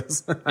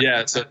process.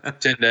 Yeah. So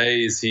 10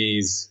 days,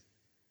 he's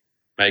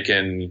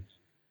making,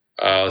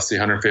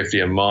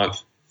 $150 a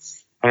month.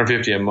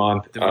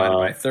 Divided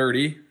by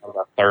 30.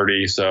 About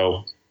 30.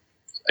 So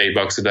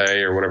 $8 a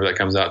day or whatever that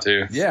comes out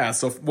to. Yeah.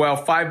 So,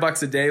 well,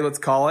 $5 a day, let's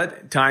call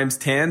it, times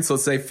 10. So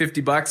let's say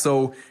 $50.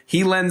 So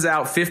he lends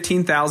out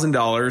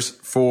 $15,000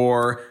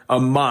 for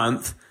a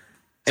month.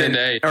 10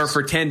 days. Or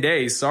for 10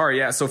 days. Sorry.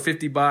 Yeah. So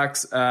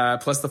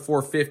 $50 plus the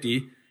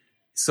 $450.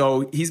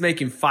 So he's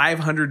making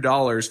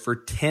 $500 for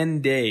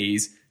 10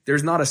 days.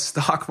 There's not a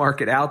stock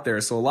market out there.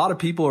 So a lot of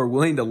people are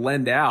willing to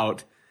lend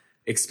out,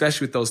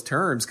 especially with those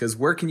terms, because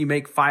where can you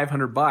make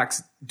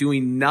 $500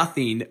 doing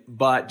nothing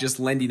but just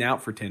lending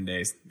out for 10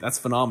 days? That's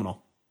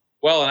phenomenal.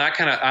 Well, and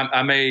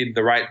I made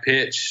the right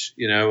pitch,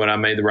 and I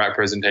made the right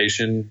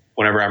presentation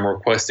whenever I'm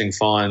requesting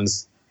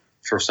funds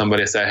for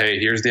somebody to say, hey,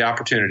 here's the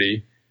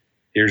opportunity.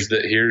 Here's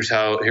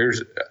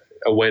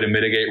a way to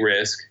mitigate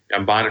risk.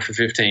 I'm buying it for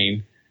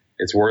 15.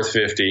 It's worth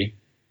 50.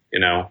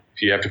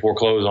 If you have to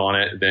foreclose on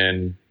it,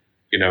 then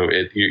you got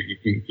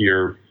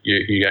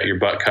your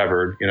butt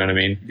covered. You know what I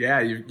mean? Yeah,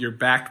 you're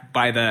backed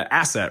by the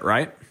asset,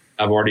 right?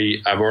 I've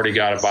already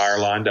got a buyer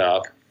lined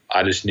up.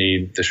 I just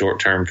need the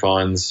short-term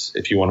funds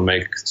if you want to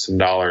make some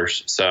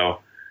dollars.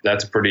 So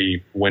that's a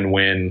pretty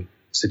win-win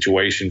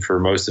situation for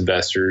most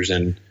investors.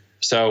 And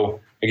so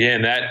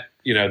again,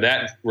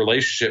 that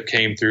relationship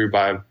came through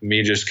by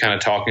me just kind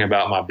of talking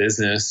about my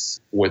business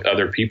with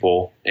other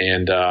people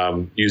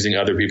and using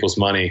other people's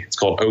money. It's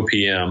called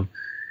OPM.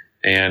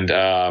 And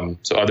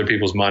so other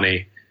people's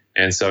money.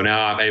 And so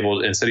now I'm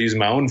able, instead of using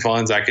my own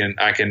funds, I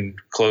can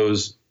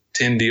close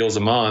 10 deals a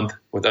month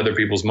with other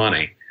people's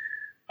money.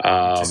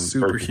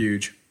 Super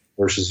huge.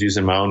 Versus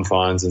using my own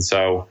funds. And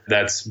so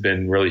that's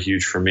been really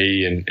huge for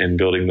me in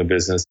building the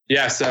business.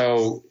 Yeah.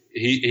 So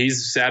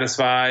he's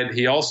satisfied.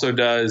 He also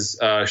does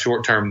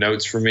short-term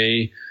notes for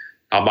me.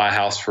 I'll buy a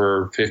house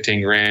for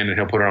 15 grand and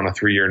he'll put it on a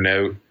 3-year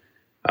note.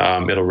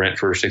 It'll rent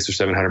for $600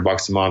 or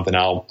 $700 a month, and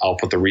I'll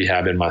put the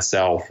rehab in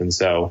myself. And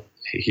so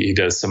he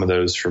does some of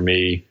those for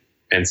me.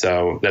 And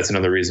so that's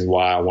another reason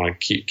why I want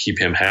to keep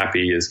him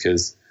happy, is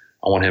because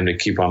I want him to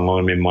keep on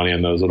loaning me money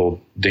on those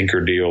little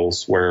dinker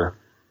deals where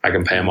I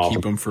can pay him off.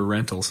 Keep them for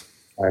rentals.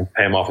 I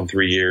pay him off in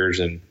 3 years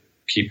and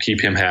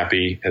keep him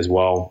happy as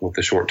well with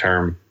the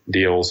short-term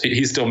deals.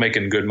 He's still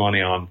making good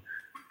money on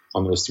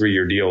those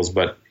 3-year deals,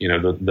 but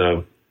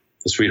the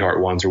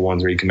sweetheart ones are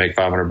ones where you can make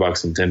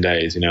 $500 in 10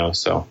 days,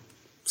 so.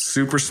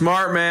 Super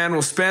smart, man.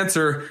 Well,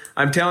 Spencer,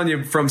 I'm telling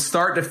you, from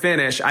start to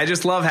finish, I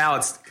just love how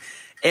it's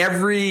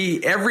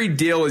every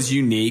deal is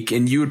unique,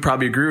 and you would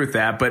probably agree with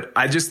that. But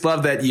I just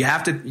love that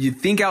you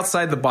think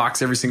outside the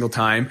box every single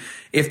time.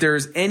 If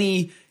there's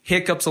any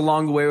hiccups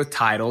along the way with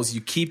titles,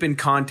 you keep in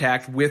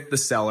contact with the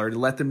seller to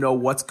let them know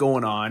what's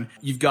going on.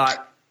 You've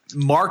got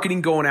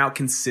marketing going out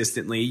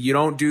consistently. You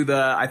don't do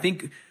I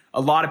think a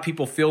lot of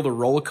people feel the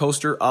roller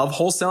coaster of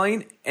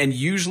wholesaling, and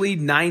usually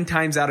 9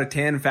 times out of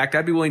 10, in fact,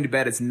 I'd be willing to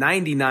bet it's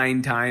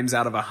 99 times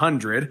out of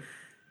 100,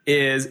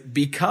 is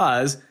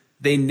because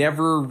they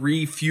never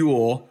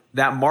refuel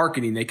that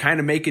marketing. They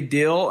kind of make a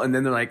deal and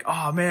then they're like,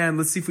 oh man,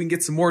 let's see if we can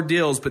get some more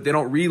deals. But they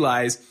don't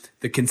realize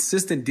the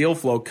consistent deal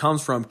flow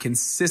comes from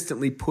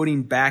consistently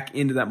putting back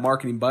into that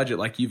marketing budget,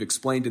 like you've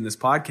explained in this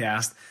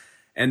podcast.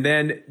 And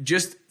then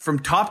just from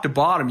top to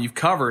bottom, you've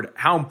covered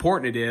how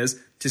important it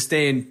is to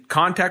stay in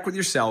contact with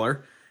your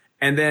seller,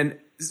 and then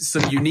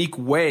some unique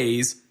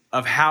ways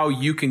of how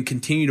you can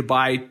continue to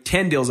buy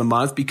 10 deals a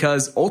month,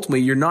 because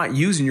ultimately you're not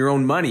using your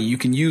own money. You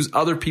can use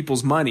other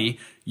people's money.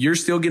 You're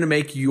still going to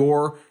make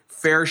your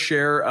fair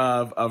share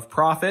of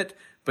profit,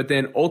 but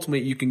then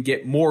ultimately you can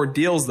get more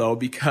deals though,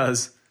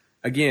 because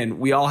again,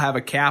 we all have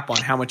a cap on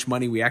how much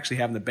money we actually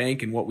have in the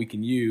bank and what we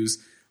can use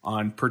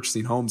on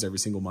purchasing homes every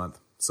single month.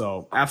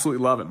 So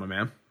absolutely love it, my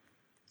man.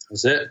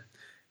 That's it.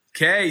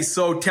 Okay.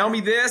 So tell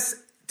me this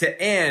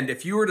to end,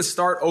 if you were to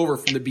start over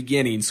from the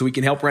beginning so we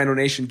can help Rhino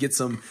Nation get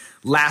some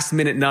last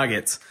minute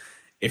nuggets.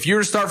 If you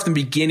were to start from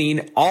the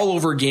beginning all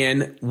over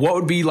again, what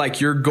would be like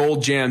your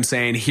gold gem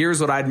saying,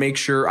 here's what I'd make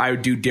sure I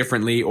would do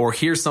differently, or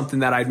here's something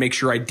that I'd make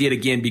sure I did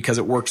again because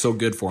it worked so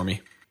good for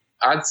me?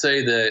 I'd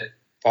say that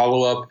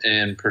follow up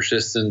and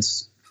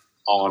persistence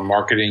on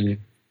marketing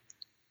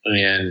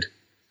and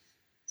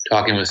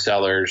talking with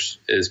sellers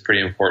is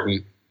pretty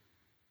important.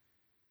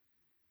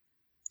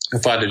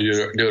 If I had to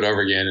do it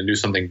over again and do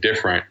something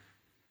different,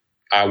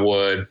 I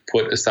would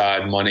put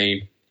aside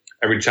money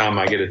every time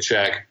I get a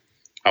check.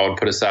 I would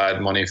put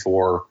aside money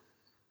for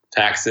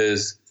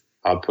taxes.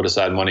 I would put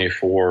aside money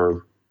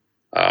for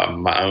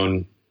my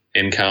own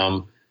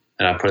income,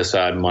 and I put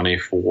aside money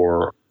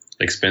for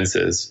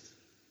expenses.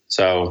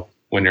 So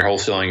when you're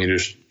wholesaling,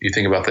 you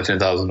think about the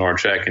 $10,000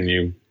 check, and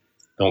you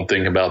don't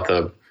think about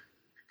the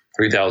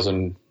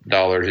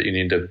 $3,000 that you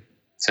need to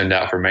send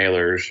out for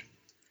mailers,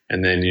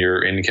 and then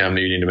your income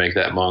that you need to make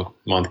that month,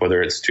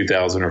 whether it's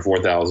 $2,000 or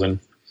 $4,000,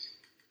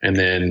 and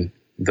then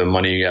the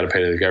money you got to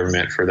pay to the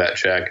government for that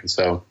check. And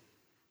so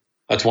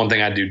that's one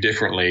thing I do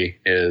differently,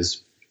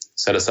 is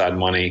set aside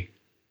money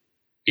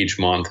each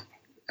month,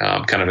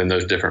 kind of in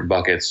those different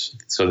buckets,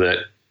 so that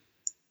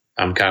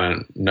I'm kind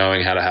of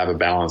knowing how to have a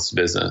balanced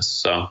business.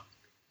 So.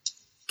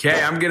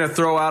 Okay, I'm gonna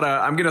throw out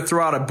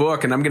a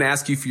book, and I'm gonna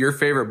ask you for your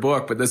favorite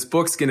book, but this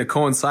book's gonna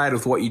coincide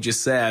with what you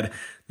just said.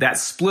 That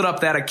split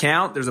up that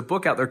account. There's a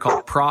book out there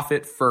called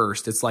Profit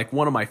First. It's like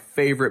one of my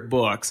favorite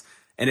books,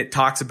 and it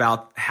talks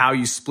about how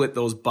you split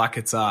those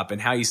buckets up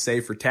and how you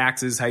save for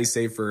taxes, how you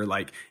save for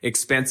like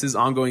expenses,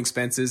 ongoing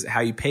expenses,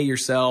 how you pay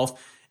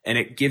yourself, and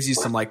it gives you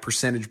some like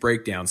percentage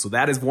breakdown. So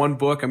that is one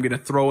book I'm gonna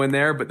throw in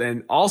there. But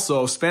then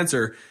also,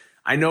 Spencer,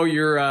 I know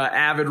you're an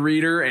avid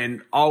reader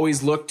and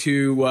always look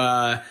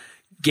to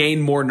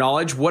gain more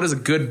knowledge. What is a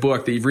good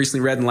book that you've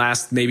recently read in the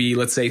last, maybe,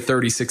 let's say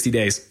 30, 60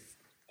 days?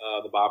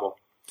 The Bible.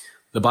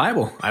 The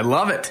Bible. I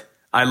love it.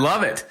 I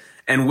love it.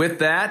 And with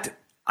that,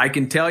 I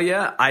can tell you,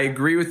 I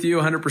agree with you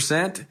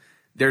 100%.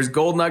 There's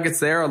gold nuggets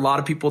there. A lot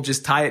of people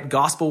just tie it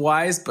gospel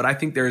wise, but I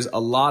think there's a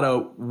lot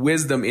of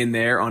wisdom in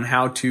there on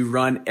how to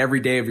run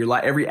every day of your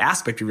life, every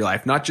aspect of your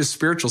life, not just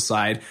spiritual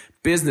side,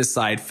 business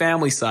side,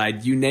 family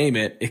side, you name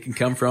it. It can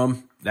come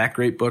from that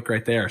great book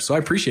right there. So I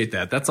appreciate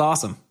that. That's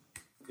awesome.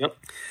 Yep.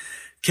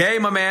 Okay,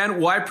 my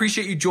man. Well, I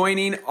appreciate you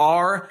joining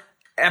our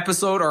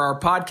episode or our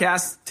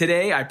podcast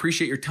today. I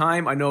appreciate your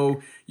time. I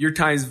know your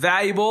time's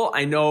valuable.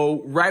 I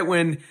know right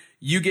when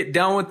you get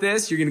done with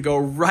this, you're going to go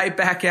right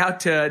back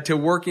out to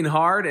working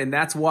hard. And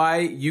that's why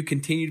you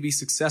continue to be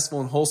successful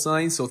in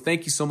wholesaling. So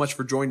thank you so much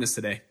for joining us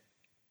today.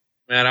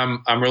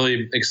 Man, I'm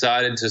really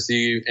excited to see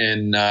you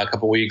in a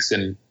couple of weeks,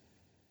 and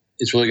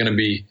it's really going to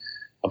be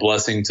a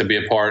blessing to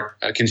be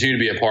continue to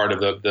be a part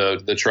of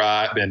the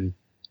tribe, and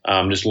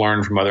just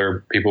learn from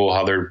other people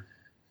how they're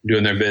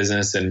doing their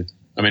business. And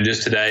I mean,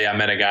 just today I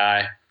met a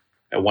guy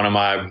at one of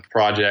my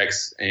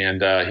projects,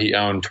 and he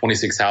owned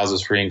 26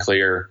 houses free and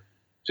clear,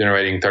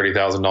 generating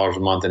 $30,000 a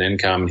month in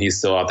income. And he's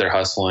still out there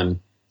hustling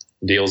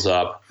deals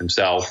up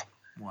himself.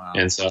 Wow.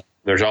 And so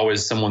there's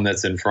always someone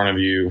that's in front of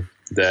you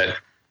that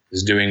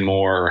is doing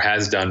more or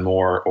has done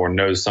more or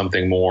knows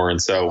something more.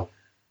 And so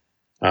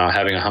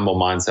having a humble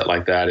mindset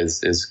like that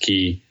is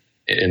key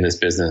in this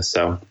business.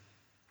 So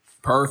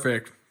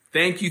perfect.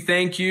 Thank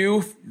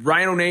you.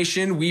 Rhino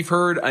Nation, we've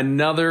heard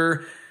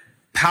another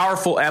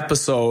powerful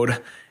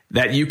episode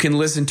that you can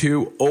listen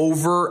to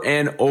over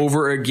and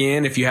over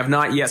again. If you have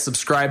not yet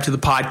subscribed to the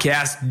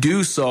podcast,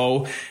 do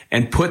so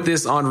and put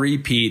this on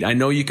repeat. I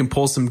know you can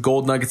pull some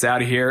gold nuggets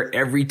out of here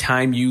every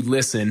time you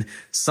listen,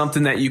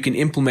 something that you can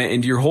implement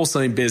into your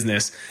wholesaling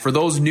business. For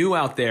those new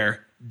out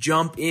there,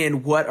 jump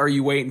in. What are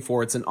you waiting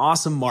for? It's an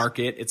awesome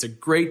market. It's a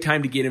great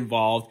time to get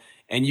involved.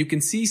 And you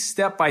can see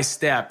step by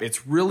step,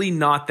 it's really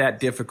not that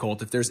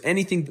difficult. If there's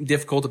anything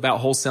difficult about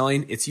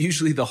wholesaling, it's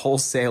usually the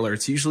wholesaler.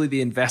 It's usually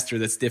the investor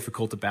that's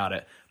difficult about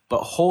it.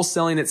 But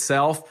wholesaling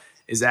itself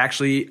is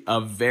actually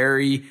a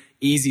very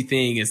easy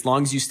thing as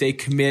long as you stay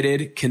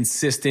committed,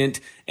 consistent,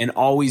 and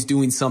always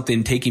doing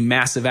something, taking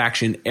massive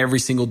action every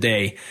single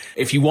day.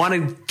 If you want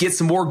to get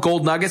some more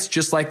gold nuggets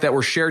just like that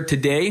were shared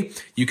today,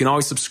 you can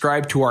always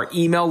subscribe to our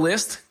email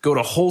list. Go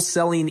to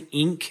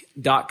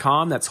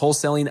wholesalinginc.com. That's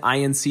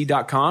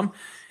wholesalinginc.com.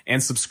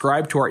 And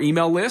subscribe to our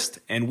email list.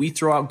 And we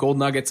throw out gold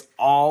nuggets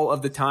all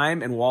of the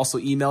time. And we'll also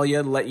email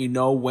you to let you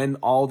know when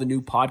all the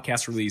new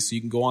podcasts release. So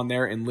you can go on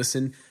there and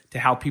listen to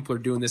how people are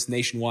doing this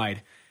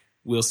nationwide.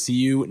 We'll see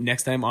you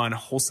next time on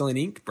Wholesaling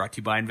Inc., brought to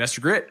you by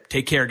Investor Grit.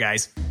 Take care,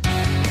 guys.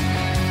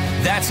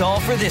 That's all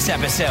for this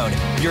episode.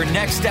 Your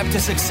next step to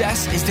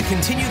success is to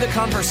continue the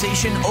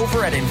conversation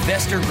over at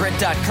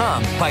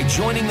investorgrit.com by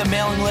joining the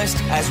mailing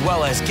list, as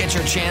well as get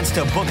your chance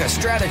to book a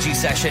strategy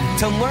session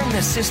to learn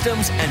the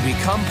systems and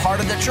become part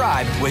of the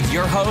tribe with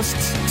your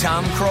hosts,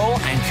 Tom Kroll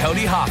and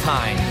Cody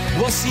Hoffheim.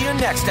 We'll see you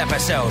next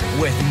episode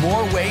with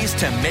more ways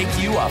to make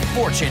you a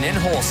fortune in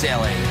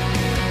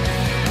wholesaling.